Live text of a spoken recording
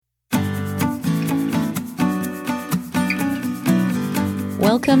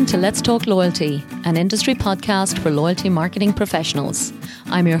Welcome to Let's Talk Loyalty, an industry podcast for loyalty marketing professionals.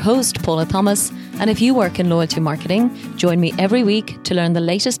 I'm your host, Paula Thomas, and if you work in loyalty marketing, join me every week to learn the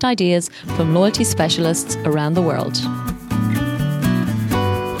latest ideas from loyalty specialists around the world.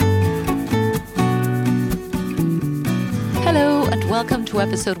 Hello, and welcome to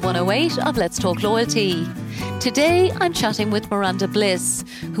episode 108 of Let's Talk Loyalty. Today, I'm chatting with Miranda Bliss,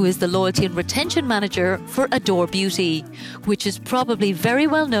 who is the Loyalty and Retention Manager for Adore Beauty, which is probably very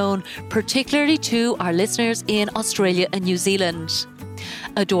well known, particularly to our listeners in Australia and New Zealand.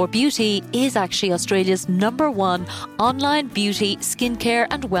 Adore Beauty is actually Australia's #1 online beauty, skincare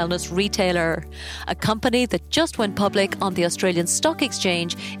and wellness retailer, a company that just went public on the Australian Stock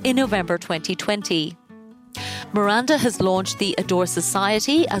Exchange in November 2020. Miranda has launched the Adore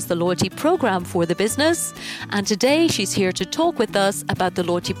Society as the loyalty program for the business, and today she's here to talk with us about the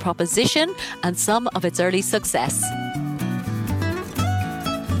loyalty proposition and some of its early success.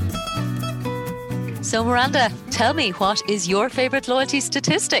 So Miranda, tell me, what is your favourite loyalty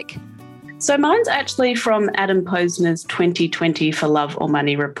statistic? So mine's actually from Adam Posner's 2020 For Love or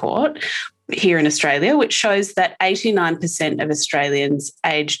Money report here in Australia, which shows that 89% of Australians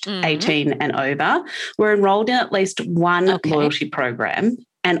aged 18 and over were enrolled in at least one loyalty program.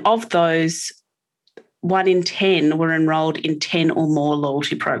 And of those, 1 in 10 were enrolled in 10 or more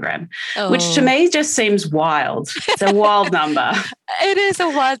loyalty program, which to me just seems wild. It's a wild number. It is a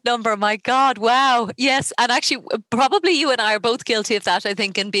wild number. My God. Wow. Yes. And actually, probably you and I are both guilty of that, I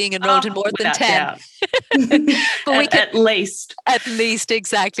think, in being enrolled in more than 10. But we at least. At least,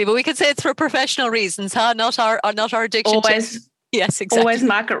 exactly. But we can say it's for professional reasons, huh? Not our addiction. Always. Yes, exactly. Always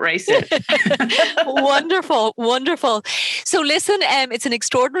market research. Wonderful, wonderful. So listen, it's an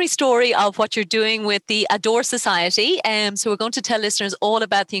extraordinary story of what you're doing with the Adore Society. So we're going to tell listeners all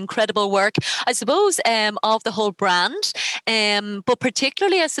about the incredible work, I suppose, of the whole brand. But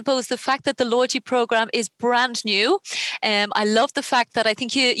particularly, I suppose, the fact that the loyalty program is brand new. I love the fact that I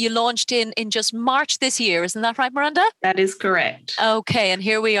think you launched in just March this year. Isn't that right, Miranda? That is correct. Okay, and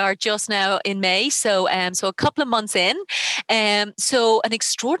here we are just now in May. So a couple of months in. So an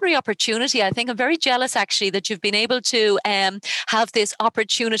extraordinary opportunity. I think I'm very jealous actually that you've been able to have this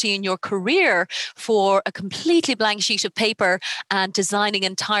opportunity in your career for a completely blank sheet of paper and designing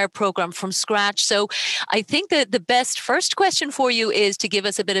an entire program from scratch. So I think that the best first question for you is to give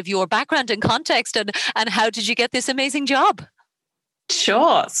us a bit of your background and context and how did you get this amazing job?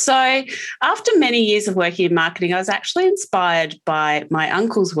 Sure. So after many years of working in marketing, I was actually inspired by my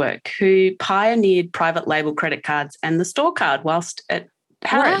uncle's work, who pioneered private label credit cards and the store card whilst at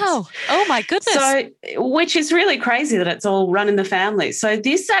Harrods. Wow. Oh, my goodness. So, which is really crazy that it's all run in the family. So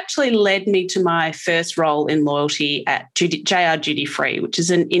this actually led me to my first role in loyalty at JR Duty Free, which is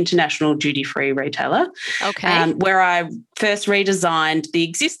an international duty-free retailer. Okay. Where I first redesigned the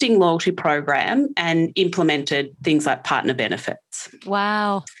existing loyalty program and implemented things like partner benefits.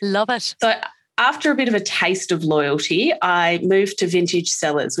 Wow. Love it. So after a bit of a taste of loyalty, I moved to Vintage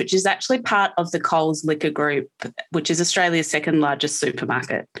Cellars, which is actually part of the Coles Liquor Group, which is Australia's second largest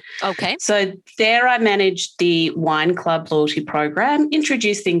supermarket. Okay. So there I managed the Wine Club loyalty program,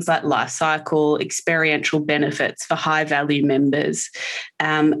 introduced things like life cycle, experiential benefits for high value members.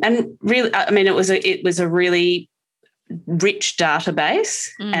 And really, I mean, it was a really rich database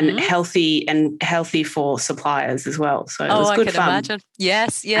and healthy for suppliers as well. So it was good fun. Imagine.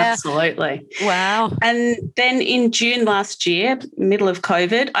 Yes, yeah. Absolutely. Wow. And then in June last year, middle of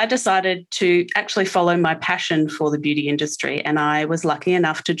COVID, I decided to actually follow my passion for the beauty industry, and I was lucky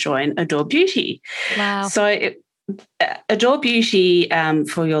enough to join Adore Beauty. Wow. So Adore Beauty,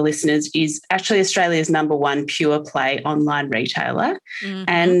 for your listeners, is actually Australia's #1 pure play online retailer.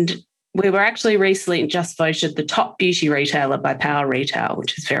 And we were actually recently just voted the top beauty retailer by Power Retail,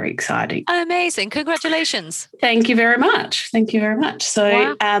 which is very exciting. Amazing. Congratulations. Thank you very much. Thank you very much.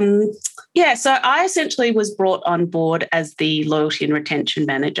 So, wow. So I essentially was brought on board as the Loyalty and Retention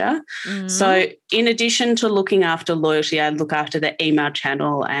Manager. So in addition to looking after loyalty, I look after the email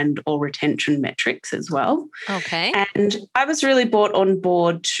channel and all retention metrics as well. Okay. And I was really brought on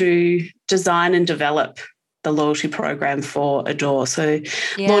board to design and develop the loyalty program for Adore. So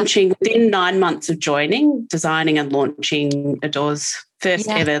launching within 9 months of joining, designing and launching Adore's first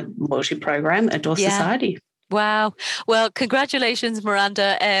ever loyalty program, Adore Society. Wow. Well, congratulations,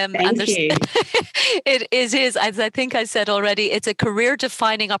 Miranda. Thank you. It is, as I think I said already, it's a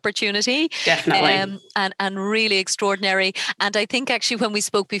career-defining opportunity. Definitely. And really extraordinary. And I think actually when we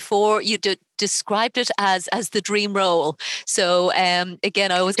spoke before, you did described it as the dream role. So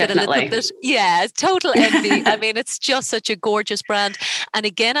again, I always get a little bit, total envy. I mean, it's just such a gorgeous brand. And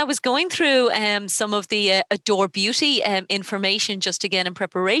again, I was going through some of the Adore Beauty information just again in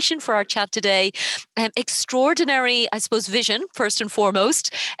preparation for our chat today. Extraordinary, I suppose, vision first and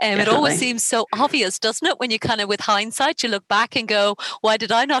foremost. It always seems so obvious, doesn't it? When you kind of, with hindsight, you look back and go, why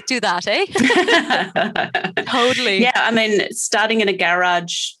did I not do that, eh? Totally. Yeah, I mean, starting in a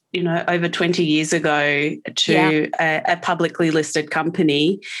garage, over 20 years ago to a publicly listed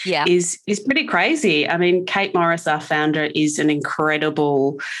company is pretty crazy. I mean, Kate Morris, our founder, is an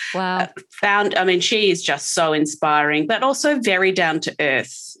incredible I mean, she is just so inspiring, but also very down to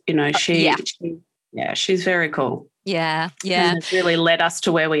earth. She's very cool. Yeah. And it's really led us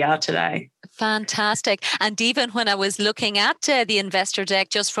to where we are today. Fantastic. And even when I was looking at the investor deck,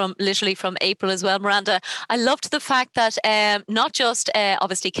 just literally from April as well, Miranda, I loved the fact that not just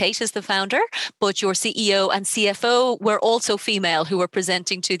obviously Kate is the founder, but your CEO and CFO were also female who were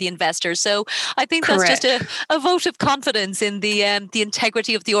presenting to the investors. So I think that's just a vote of confidence in the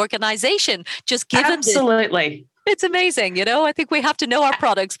integrity of the organization. Just given absolutely. It's amazing, I think we have to know our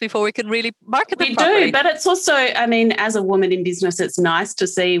products before we can really market them properly. We do, but it's also, I mean, as a woman in business, it's nice to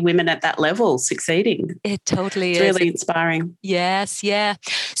see women at that level succeeding. It totally is. It's really inspiring. Yes, yeah.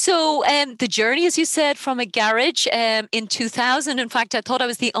 So the journey, as you said, from a garage in 2000, in fact, I thought I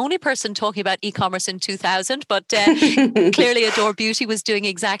was the only person talking about e-commerce in 2000, but clearly Adore Beauty was doing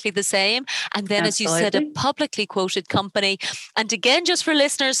exactly the same. And then, as you said, a publicly quoted company. And again, just for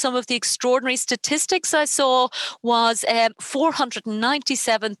listeners, some of the extraordinary statistics I saw was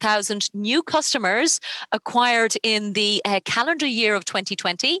 497,000 new customers acquired in the calendar year of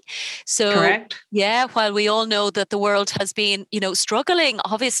 2020. So, correct. Yeah, while we all know that the world has been, struggling,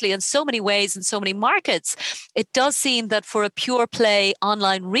 obviously, in so many ways, in so many markets, it does seem that for a pure play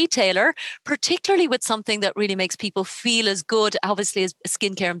online retailer, particularly with something that really makes people feel as good, obviously, as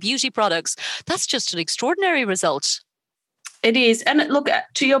skincare and beauty products, that's just an extraordinary result. It is. And look,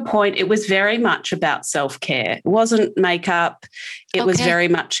 to your point, it was very much about self-care. It wasn't makeup. It was very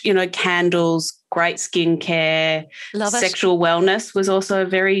much, candles, great skincare. Love it. Sexual wellness was also a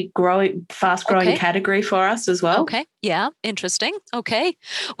very fast-growing category for us as well. Okay. Yeah. Interesting. Okay.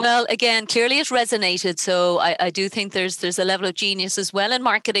 Well, again, clearly it resonated. So I do think there's a level of genius as well in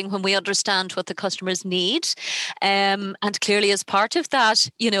marketing when we understand what the customers need. And clearly as part of that,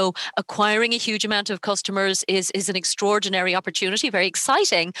 acquiring a huge amount of customers is an extraordinary opportunity, very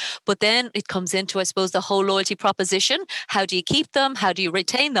exciting. But then it comes into, I suppose, the whole loyalty proposition. How do you keep them? How do you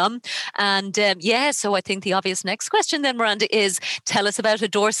retain them? And so I think the obvious next question then, Miranda, is tell us about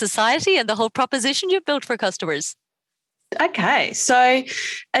Adore Society and the whole proposition you've built for customers. Okay, so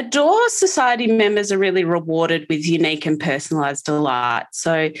Adore Society members are really rewarded with unique and personalised delight.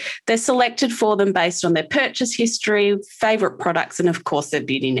 So they're selected for them based on their purchase history, favourite products, and of course their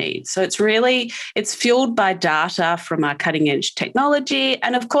beauty needs. So it's fueled by data from our cutting edge technology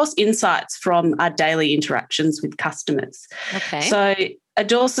and of course insights from our daily interactions with customers. Okay. So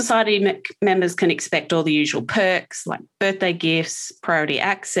Adore Society members can expect all the usual perks like birthday gifts, priority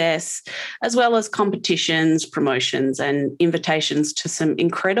access, as well as competitions, promotions, and invitations to some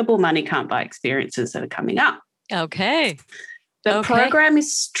incredible money can't buy experiences that are coming up. Okay. The program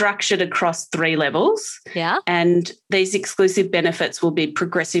is structured across 3 levels. Yeah. And these exclusive benefits will be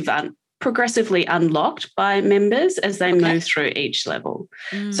progressively unlocked by members as they move through each level.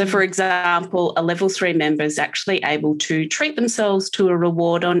 So, for example, a level 3 member is actually able to treat themselves to a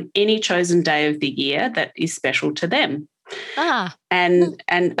reward on any chosen day of the year that is special to them. And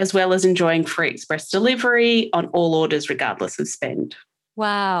as well as enjoying free express delivery on all orders regardless of spend.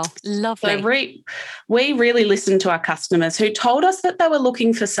 Wow, lovely. So we really listened to our customers who told us that they were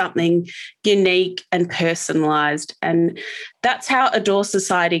looking for something unique and personalised. And that's how Adore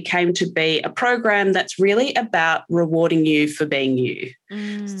Society came to be, a program that's really about rewarding you for being you.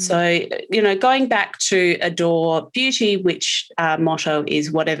 So, going back to Adore Beauty, which our motto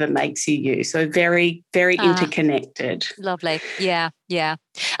is whatever makes you you. So very, very interconnected. Lovely. Yeah. Yeah.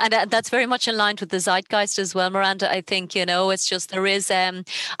 And that's very much aligned with the zeitgeist as well, Miranda. I think, it's just there is, I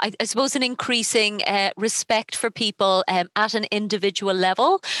suppose, an increasing respect for people at an individual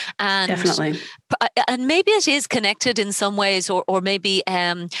level. And definitely. And maybe it is connected in some ways or maybe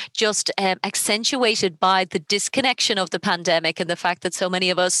just accentuated by the disconnection of the pandemic and the fact that so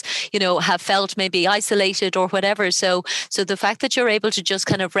many of us, have felt maybe isolated or whatever. So the fact that you're able to just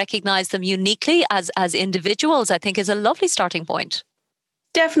kind of recognize them uniquely as individuals, I think is a lovely starting point.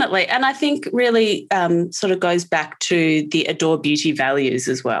 Definitely. And I think really sort of goes back to the Adore Beauty values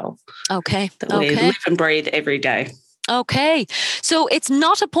as well. Okay. That we live and breathe every day. Okay, so it's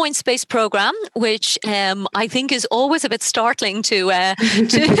not a points-based program, which I think is always a bit startling to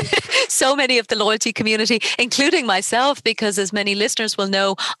so many of the loyalty community, including myself, because as many listeners will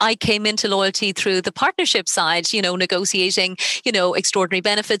know, I came into loyalty through the partnership side, negotiating, extraordinary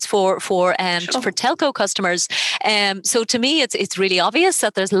benefits for telco customers. So to me, it's really obvious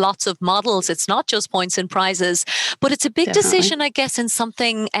that there's lots of models. It's not just points and prizes, but it's a big decision, I guess, in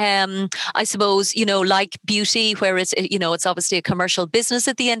something, I suppose, like beauty, where it's obviously a commercial business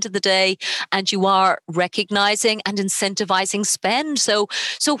at the end of the day, and you are recognizing and incentivizing spend. So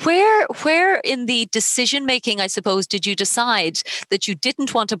where in the decision making, I suppose, did you decide that you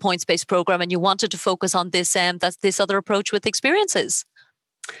didn't want a points-based program and you wanted to focus on this this other approach with experiences?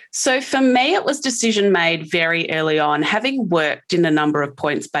 So for me, it was decision made very early on. Having worked in a number of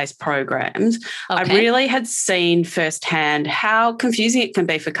points-based programs, I really had seen firsthand how confusing it can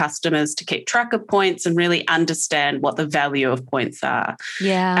be for customers to keep track of points and really understand what the value of points are.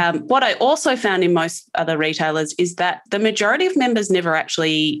 Yeah. What I also found in most other retailers is that the majority of members never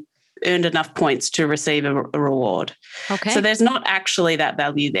actually earned enough points to receive a reward. Okay. So there's not actually that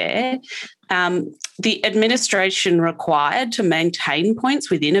value there. The administration required to maintain points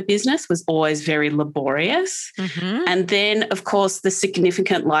within a business was always very laborious. Mm-hmm. And then, of course, the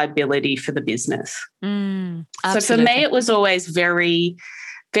significant liability for the business. So for me, it was always very,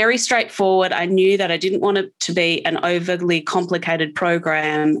 very straightforward. I knew that I didn't want it to be an overly complicated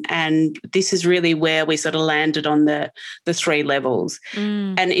program, and this is really where we sort of landed on the 3 levels.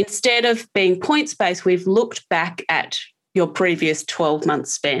 And instead of being points-based, we've looked back at your previous 12-month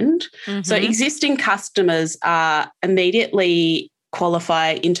spend. Mm-hmm. So existing customers are immediately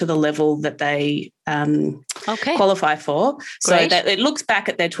qualify into the level that they qualify for. Great. So that it looks back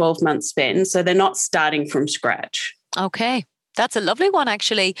at their 12-month spend, so they're not starting from scratch. Okay. That's a lovely one,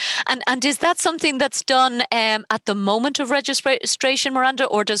 actually. And is that something that's done at the moment of registration, Miranda,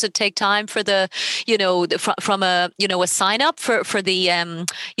 or does it take time for from a sign up for the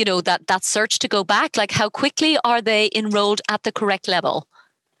that search to go back? Like, how quickly are they enrolled at the correct level?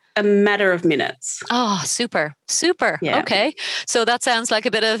 A matter of minutes. Oh, super. Yeah. Okay, so that sounds like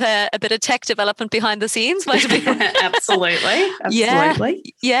a bit of tech development behind the scenes. Absolutely.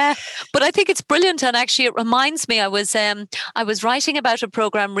 Yeah. But I think it's brilliant, and actually, it reminds me. I was writing about a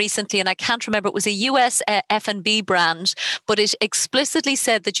program recently, and I can't remember. It was a US F&B brand, but it explicitly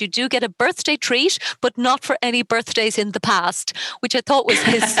said that you do get a birthday treat, but not for any birthdays in the past, which I thought was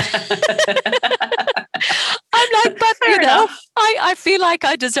his. I'm like, but I feel like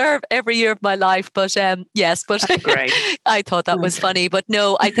I deserve every year of my life. But yes, but great. I thought that was funny. But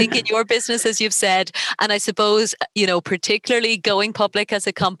no, I think in your business, as you've said, and I suppose, particularly going public as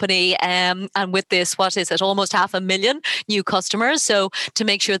a company, and with this, what is it, almost 500,000 new customers. So to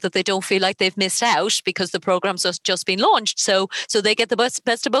make sure that they don't feel like they've missed out because the program's just been launched. So they get the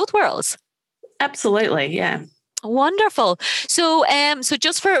best of both worlds. Absolutely. Yeah. Wonderful. So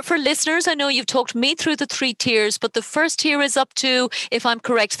just for listeners, I know you've talked me through the 3 tiers, but the first tier is up to, if I'm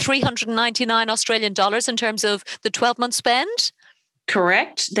correct, 399 Australian dollars in terms of the 12-month spend?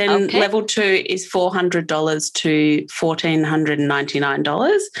 Correct. Then level 2 is $400 to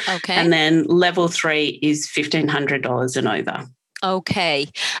 $1,499. Okay. And then level 3 is $1,500 and over. Okay.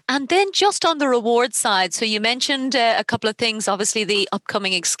 And then just on the reward side, so you mentioned a couple of things. Obviously, the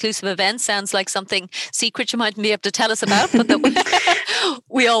upcoming exclusive event sounds like something secret you mightn't be able to tell us about, but that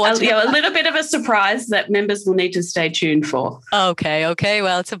we all want to know. A little bit of a surprise that members will need to stay tuned for. Okay.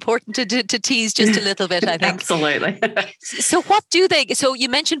 Well, it's important to tease just a little bit, I think. Absolutely. So what do they, so you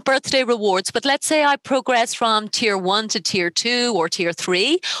mentioned birthday rewards, but let's say I progress from tier 1 to tier 2 or tier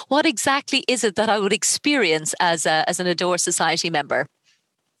 3. What exactly is it that I would experience as an Adore Society member?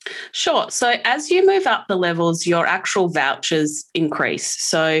 Sure. So as you move up the levels, your actual vouchers increase.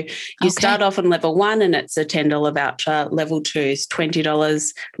 So you start off on level 1 and it's a $10 voucher. Level 2 is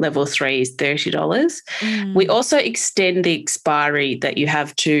 $20. Level 3 is $30. We also extend the expiry that you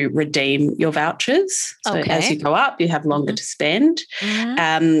have to redeem your vouchers. So as you go up, you have longer to spend.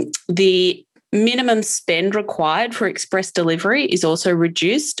 The minimum spend required for express delivery is also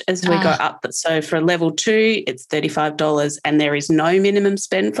reduced as we go up. So for level 2, it's $35 and there is no minimum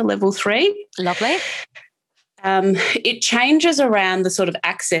spend for level 3. Lovely. It changes around the sort of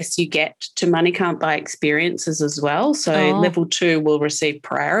access you get to Money Can't Buy experiences as well. So level 2 will receive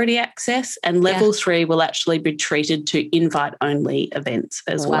priority access and level 3 will actually be treated to invite-only events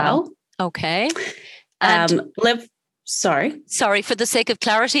as well. Okay. Sorry, for the sake of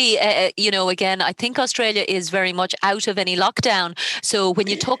clarity, again, I think Australia is very much out of any lockdown. So when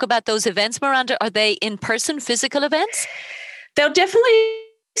you talk about those events, Miranda, are they in-person physical events? They'll definitely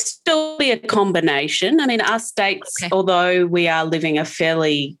still be a combination. I mean, our states, although we are living a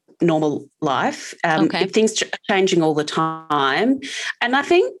fairly normal life, things are changing all the time. And I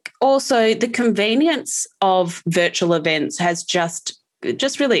think also the convenience of virtual events has just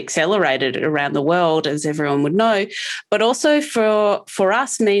really accelerated around the world, as everyone would know, but also for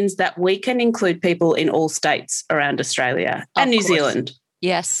us means that we can include people in all states around Australia and New Zealand.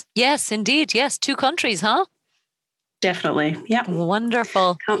 Yes, indeed. Yes, 2 countries, huh? Definitely. Yeah.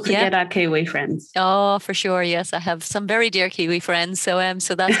 Wonderful. Can't forget our Kiwi friends. Oh, for sure. Yes. I have some very dear Kiwi friends. So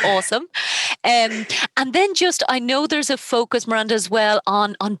that's awesome. And then I know there's a focus, Miranda, as well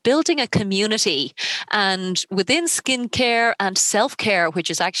on building a community, and within skincare and self-care,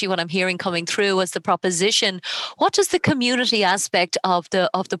 which is actually what I'm hearing coming through as the proposition. What does the community aspect of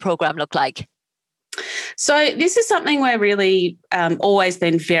the program look like? So this is something we're really always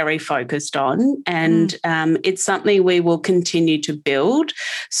been very focused on, and it's something we will continue to build.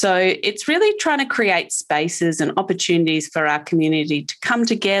 So it's really trying to create spaces and opportunities for our community to come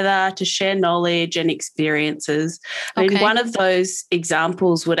together, to share knowledge and experiences. I mean, one of those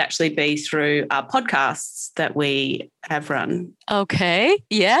examples would actually be through our podcasts that we have run. Okay,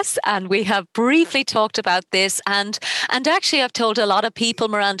 yes, and we have briefly talked about this, and actually I've told a lot of people,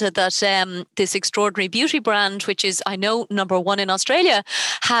 Miranda, that this Extraordinary Beauty brand, which is, I know, number 1 in Australia,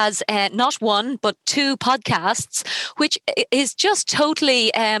 has not 1 but 2 podcasts, which is just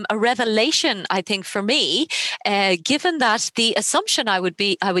totally a revelation, I think, for me, given that the assumption I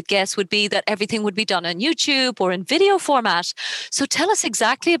would guess would be that everything would be done on YouTube or in video format. So tell us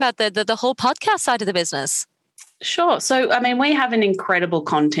exactly about the whole podcast side of the business. Sure. So, I mean, we have an incredible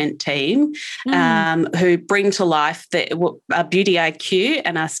content team who bring to life our Beauty IQ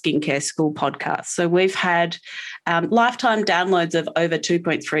and our Skincare School podcast. So we've had lifetime downloads of over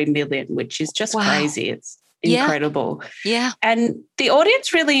 2.3 million, which is just crazy. It's incredible. Yeah. And the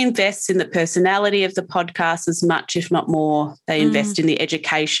audience really invests in the personality of the podcast as much, if not more. They invest in the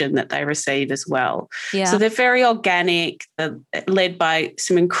education that they receive as well. Yeah. So they're very organic, they're led by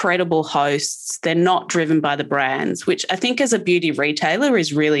some incredible hosts. They're not driven by the brands, which I think as a beauty retailer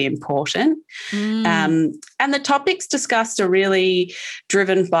is really important. And the topics discussed are really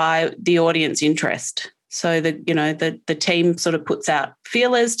driven by the audience interest. So the team sort of puts out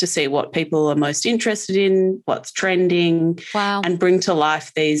feelers to see what people are most interested in, what's trending, and bring to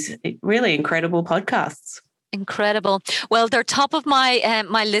life these really incredible podcasts. Incredible. Well, they're top of my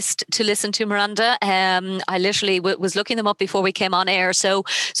my list to listen to, Miranda. I literally was looking them up before we came on air. So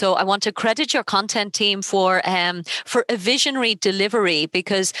I want to credit your content team for a visionary delivery,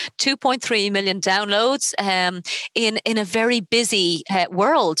 because 2.3 million downloads in a very busy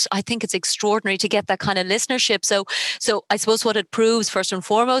world. I think it's extraordinary to get that kind of listenership. So I suppose what it proves first and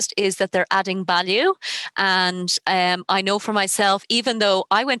foremost is that they're adding value. And I know for myself, even though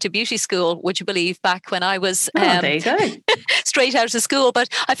I went to beauty school, would you believe, back when I was there you go. straight out of school, but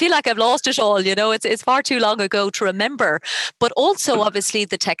I feel like I've lost it all. It's far too long ago to remember. But also, obviously,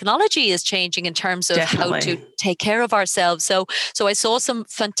 the technology is changing in terms of how to take care of ourselves. So I saw some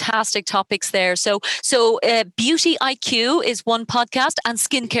fantastic topics there. So Beauty IQ is one podcast, and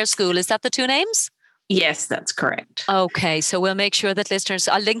Skincare School, is that the 2 names? Yes, that's correct. Okay, so we'll make sure that listeners,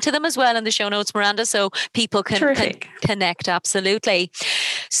 I'll link to them as well in the show notes, Miranda, so people can connect. Absolutely.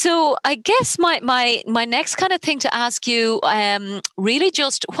 So I guess my next kind of thing to ask you, really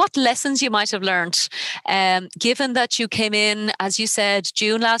just what lessons you might have learned, given that you came in, as you said,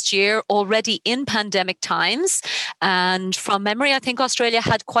 June last year, already in pandemic times. And from memory, I think Australia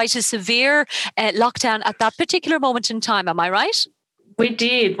had quite a severe lockdown at that particular moment in time. Am I right? We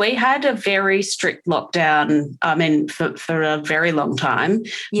did. We had a very strict lockdown, for a very long time,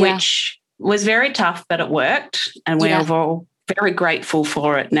 which was very tough, but it worked. And we're all very grateful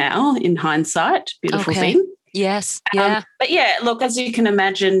for it now, in hindsight. Beautiful thing. Yes. Yeah. But look, as you can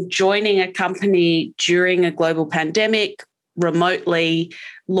imagine, joining a company during a global pandemic, remotely,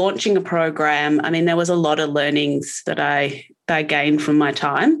 launching a program, there was a lot of learnings that I gained from my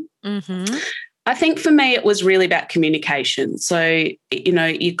time. Mm-hmm. I think for me, it was really about communication. So,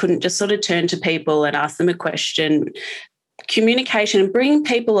 you couldn't just sort of turn to people and ask them a question. Communication and bringing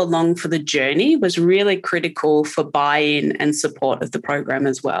people along for the journey was really critical for buy-in and support of the program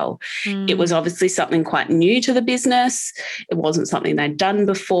as well. It was obviously something quite new to the business. It wasn't something they'd done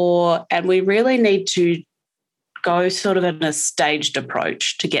before. And we really need to go sort of in a staged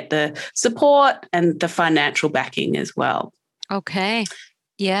approach to get the support and the financial backing as well. Okay.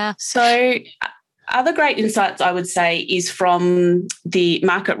 Yeah. So other great insights I would say is from the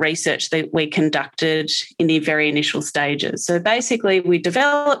market research that we conducted in the very initial stages. So basically we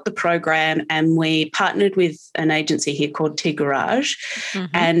developed the program and we partnered with an agency here called T-Garage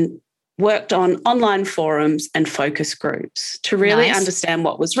and worked on online forums and focus groups to really understand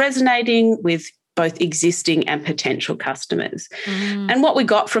what was resonating with both existing and potential customers. And what we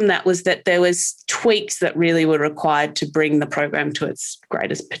got from that was that there was tweaks that really were required to bring the program to its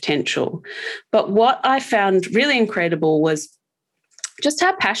greatest potential. But what I found really incredible was just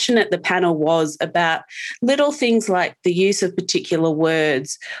how passionate the panel was about little things like the use of particular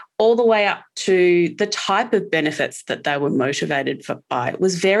words, all the way up to the type of benefits that they were motivated by. It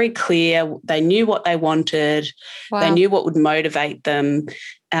was very clear. They knew what they wanted. Wow. They knew what would motivate them.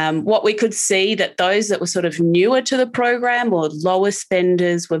 What we could see that those that were sort of newer to the program or lower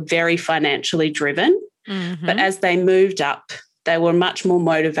spenders were very financially driven. But as they moved up, they were much more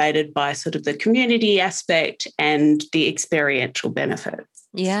motivated by sort of the community aspect and the experiential benefits.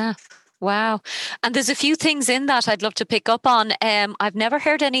 Yeah. Wow. And there's a few things in that I'd love to pick up on. I've never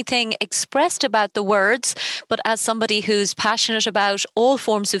heard anything expressed about the words, but as somebody who's passionate about all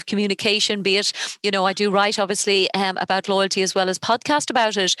forms of communication, be it, I do write obviously about loyalty as well as podcast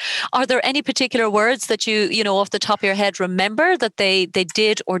about it. Are there any particular words that you off the top of your head remember that they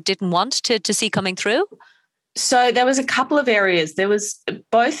did or didn't want to see coming through? So there was a couple of areas. There was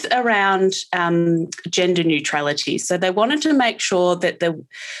both around gender neutrality. So they wanted to make sure that the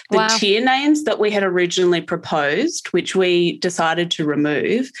tier names that we had originally proposed, which we decided to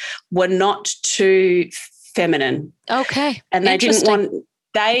remove, were not too feminine. Okay. And they didn't want,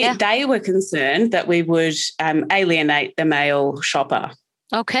 they were concerned that we would alienate the male shopper.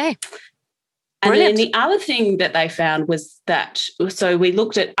 Okay. Brilliant. And then the other thing that they found was that, so we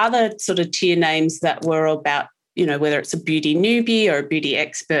looked at other sort of tier names that were about, whether it's a beauty newbie or a beauty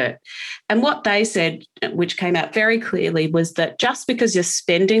expert. And what they said, which came out very clearly, was that just because you're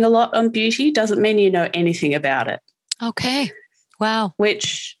spending a lot on beauty doesn't mean you know anything about it. Okay. Wow.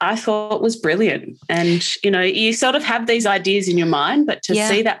 Which I thought was brilliant. And, you sort of have these ideas in your mind, but to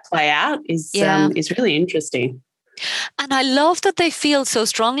see that play out is really interesting. And I love that they feel so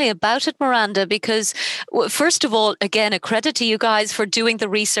strongly about it, Miranda, because first of all, again, a credit to you guys for doing the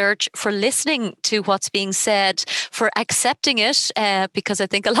research, for listening to what's being said, for accepting it, because I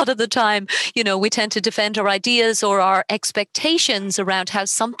think a lot of the time, we tend to defend our ideas or our expectations around how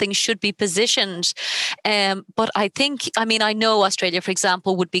something should be positioned. But I know Australia, for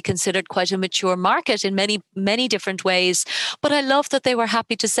example, would be considered quite a mature market in many, many different ways. But I love that they were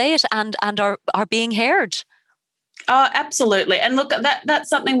happy to say it and are being heard. Oh, absolutely. And look, that's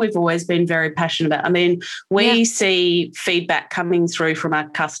something we've always been very passionate about. I mean, we see feedback coming through from our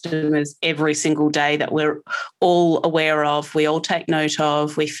customers every single day that we're all aware of, we all take note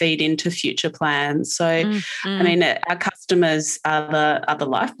of, we feed into future plans. So, I mean, our customers are the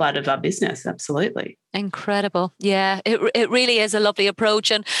lifeblood of our business, absolutely. Incredible. Yeah, it really is a lovely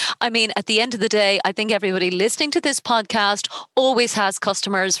approach. And I mean, at the end of the day, I think everybody listening to this podcast always has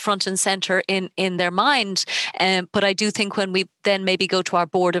customers front and center in their mind. But I do think when we then maybe go to our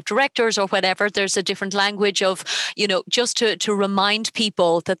board of directors or whatever, there's a different language of, just to remind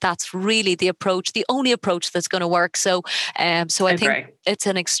people that that's really the approach, the only approach that's going to work. So I think it's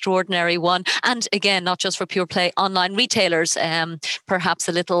an extraordinary one. And again, not just for pure play online retailers, perhaps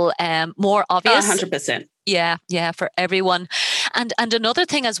a little more obvious. 100%. Yeah, for everyone. And another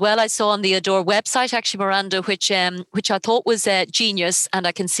thing as well I saw on the Adore website, actually, Miranda, which I thought was genius, and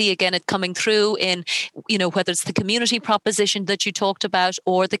I can see again it coming through in, whether it's the community proposition that you talked about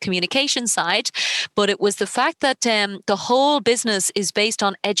or the communication side, but it was the fact that the whole business is based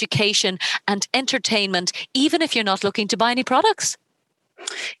on education and entertainment, even if you're not looking to buy any products.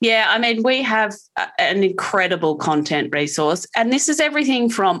 Yeah, I mean, we have an incredible content resource, and this is everything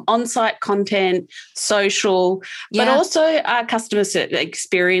from on-site content, social, but also our customer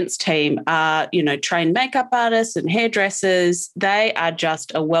experience team are, trained makeup artists and hairdressers. They are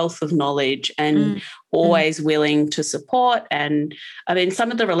just a wealth of knowledge and always willing to support. And I mean, some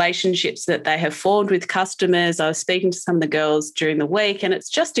of the relationships that they have formed with customers, I was speaking to some of the girls during the week, and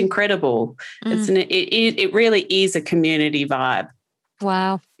it's just incredible. It really is a community vibe.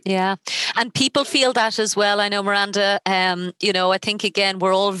 Wow. Yeah. And people feel that as well. I know, Miranda, I think, again,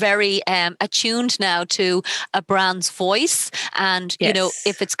 we're all very attuned now to a brand's voice and,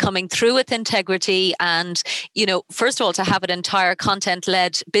 if it's coming through with integrity and, first of all, to have an entire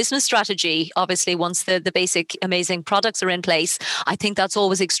content-led business strategy, obviously, once the basic amazing products are in place, I think that's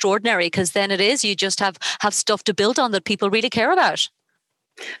always extraordinary because then you just have stuff to build on that people really care about.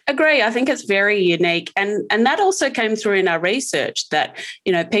 Agree. I think it's very unique. And that also came through in our research that,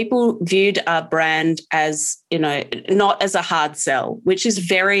 people viewed our brand as, not as a hard sell, which is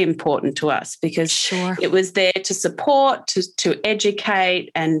very important to us because it was there to support, to educate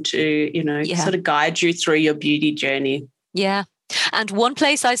and to, sort of guide you through your beauty journey. Yeah. And one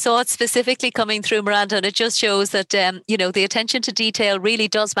place I saw it specifically coming through, Miranda, and it just shows that, the attention to detail really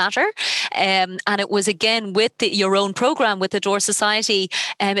does matter. And it was, again, with your own program with Adore Society.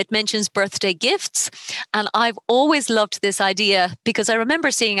 It mentions birthday gifts. And I've always loved this idea because I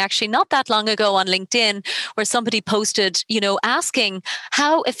remember seeing actually not that long ago on LinkedIn where somebody posted, asking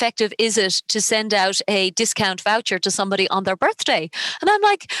how effective is it to send out a discount voucher to somebody on their birthday? And I'm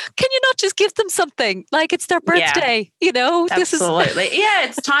like, can you not just give them something? Like, it's their birthday, this is Absolutely. Yeah,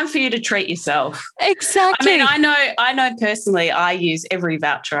 it's time for you to treat yourself. Exactly. I mean, I know personally I use every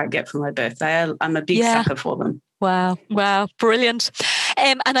voucher I get for my birthday. I'm a big sucker for them. Wow. Brilliant.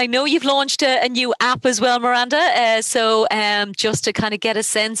 And I know you've launched a new app as well, Miranda. So just to kind of get a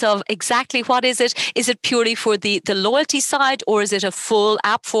sense of exactly what is it? Is it purely for the loyalty side or is it a full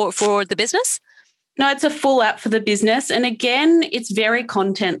app for the business? No, it's a full app for the business. And again, it's very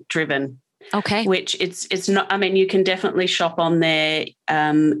content driven. Okay. Which it's not, I mean, you can definitely shop on there.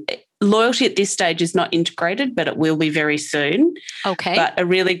 Loyalty at this stage is not integrated, but it will be very soon. Okay. But a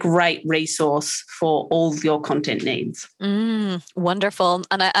really great resource for all your content needs. Wonderful.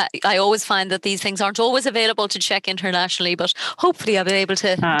 And I always find that these things aren't always available to check internationally, but hopefully I'll be able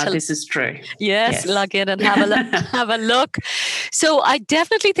to this is true. Yes, log in and have a look. So I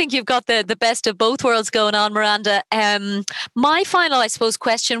definitely think you've got the best of both worlds going on, Miranda. My final, I suppose,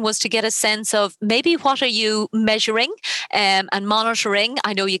 question was to get a sense of maybe what are you measuring and monitoring?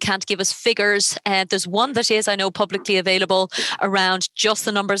 I know you can't give us figures. There's one that is, I know, publicly available around just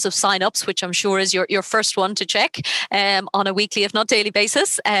the numbers of sign-ups, which I'm sure is your first one to check on a weekly, if not daily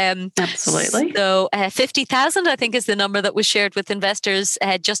basis. Absolutely. So 50,000, I think, is the number that was shared with investors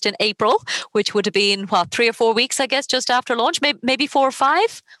just in April, which would have been, 3 or 4 weeks, I guess, just after launch, maybe 4 or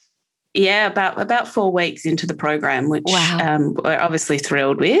 5? Yeah, about 4 weeks into the program, which we're obviously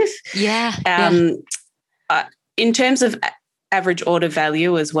thrilled with. Yeah. In terms of average order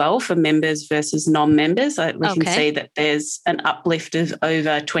value as well for members versus non-members, we can see that there's an uplift of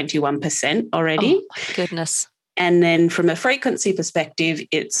over 21% already. Oh, my goodness. And then from a frequency perspective,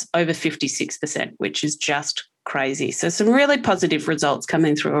 it's over 56%, which is just crazy. So some really positive results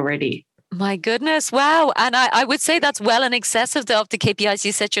coming through already. My goodness. Wow. And I would say that's well in excess of the KPIs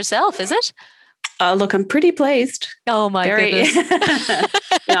you set yourself, is it? Look, I'm pretty pleased. Oh, my goodness.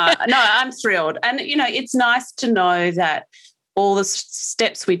 No, I'm thrilled. And, it's nice to know that all the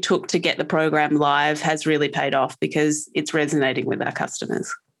steps we took to get the program live has really paid off because it's resonating with our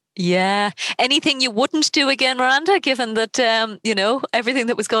customers. Yeah. Anything you wouldn't do again, Miranda, given that, everything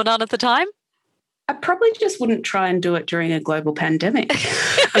that was going on at the time? I probably just wouldn't try and do it during a global pandemic.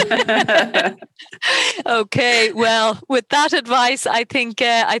 Okay, well, with that advice, I think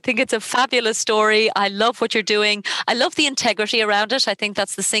it's a fabulous story. I love what you're doing. I love the integrity around it. I think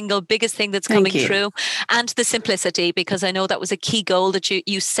that's the single biggest thing that's coming through, and the simplicity, because I know that was a key goal that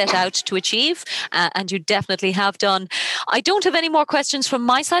you set out to achieve, and you definitely have done. I don't have any more questions from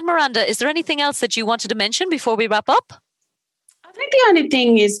my side, Miranda. Is there anything else that you wanted to mention before we wrap up? I think the only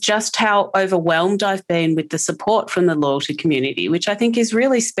thing is just how overwhelmed I've been with the support from the loyalty community, which I think is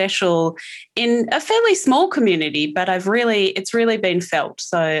really special in a fairly small community, but it's really been felt.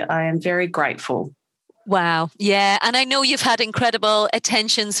 So I am very grateful. Wow. Yeah. And I know you've had incredible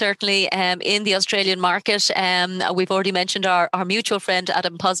attention, certainly in the Australian market. We've already mentioned our mutual friend,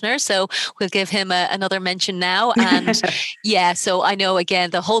 Adam Posner. So we'll give him another mention now. And so I know, again,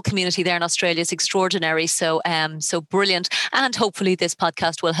 the whole community there in Australia is extraordinary. So brilliant. And hopefully this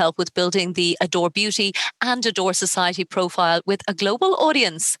podcast will help with building the Adore Beauty and Adore Society profile with a global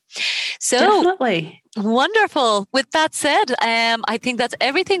audience. So definitely. Wonderful. With that said, I think that's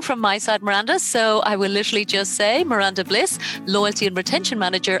everything from my side, Miranda. So I will literally just say, Miranda Bliss, Loyalty and Retention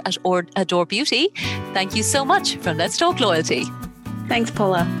Manager at Adore Beauty. Thank you so much from Let's Talk Loyalty. Thanks,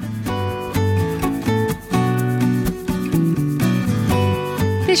 Paula.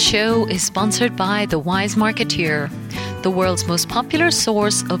 This show is sponsored by The Wise Marketeer, the world's most popular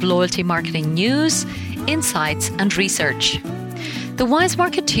source of loyalty marketing news, insights, and research. The Wise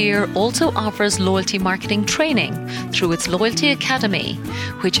Marketeer also offers loyalty marketing training through its Loyalty Academy,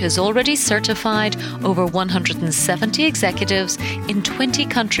 which has already certified over 170 executives in 20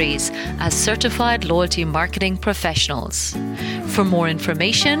 countries as certified loyalty marketing professionals. For more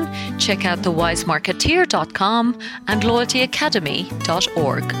information, check out thewisemarketeer.com and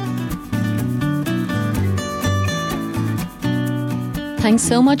loyaltyacademy.org. Thanks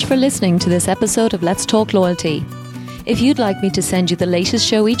so much for listening to this episode of Let's Talk Loyalty. If you'd like me to send you the latest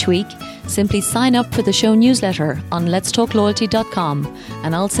show each week, simply sign up for the show newsletter on letstalkloyalty.com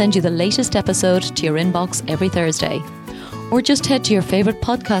and I'll send you the latest episode to your inbox every Thursday. Or just head to your favourite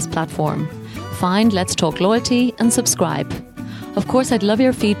podcast platform. Find Let's Talk Loyalty and subscribe. Of course, I'd love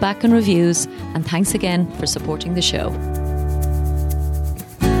your feedback and reviews, and thanks again for supporting the show.